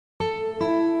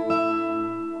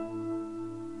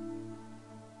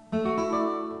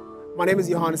My name is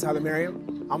Johannes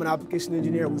Halimariam. I'm an application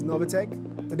engineer with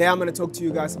Novatech. Today I'm going to talk to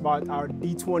you guys about our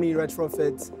D20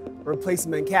 Retrofit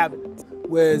replacement cabinet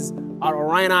with our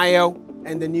Orion IO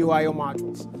and the new IO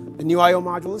modules. The new IO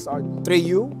modules are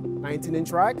 3U,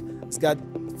 19-inch rack. It's got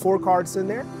 4 cards in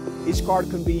there. Each card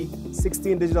can be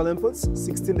 16 digital inputs,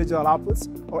 16 digital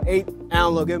outputs, or 8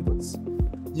 analog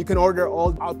inputs. You can order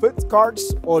all output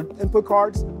cards or input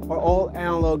cards or all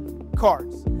analog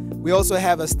cards. We also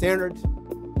have a standard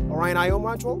Orion IO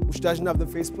module, which doesn't have the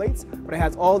faceplates, but it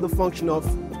has all the function of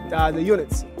the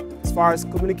units. As far as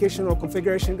communication or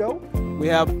configuration go, we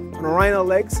have an Orion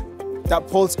legs that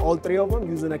pulls all 3 of them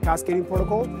using a cascading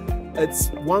protocol.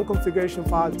 It's one configuration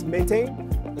file to maintain.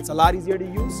 It's a lot easier to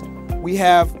use. We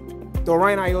have the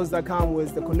OrionIOs.com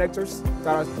with the connectors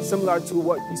that are similar to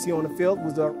what you see on the field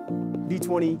with the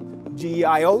D20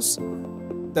 GEIOs,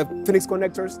 the Phoenix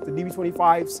connectors, the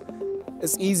DB25s.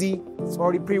 It's easy. It's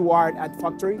already pre-wired at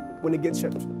factory when it gets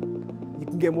shipped. You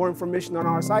can get more information on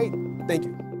our site. Thank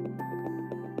you.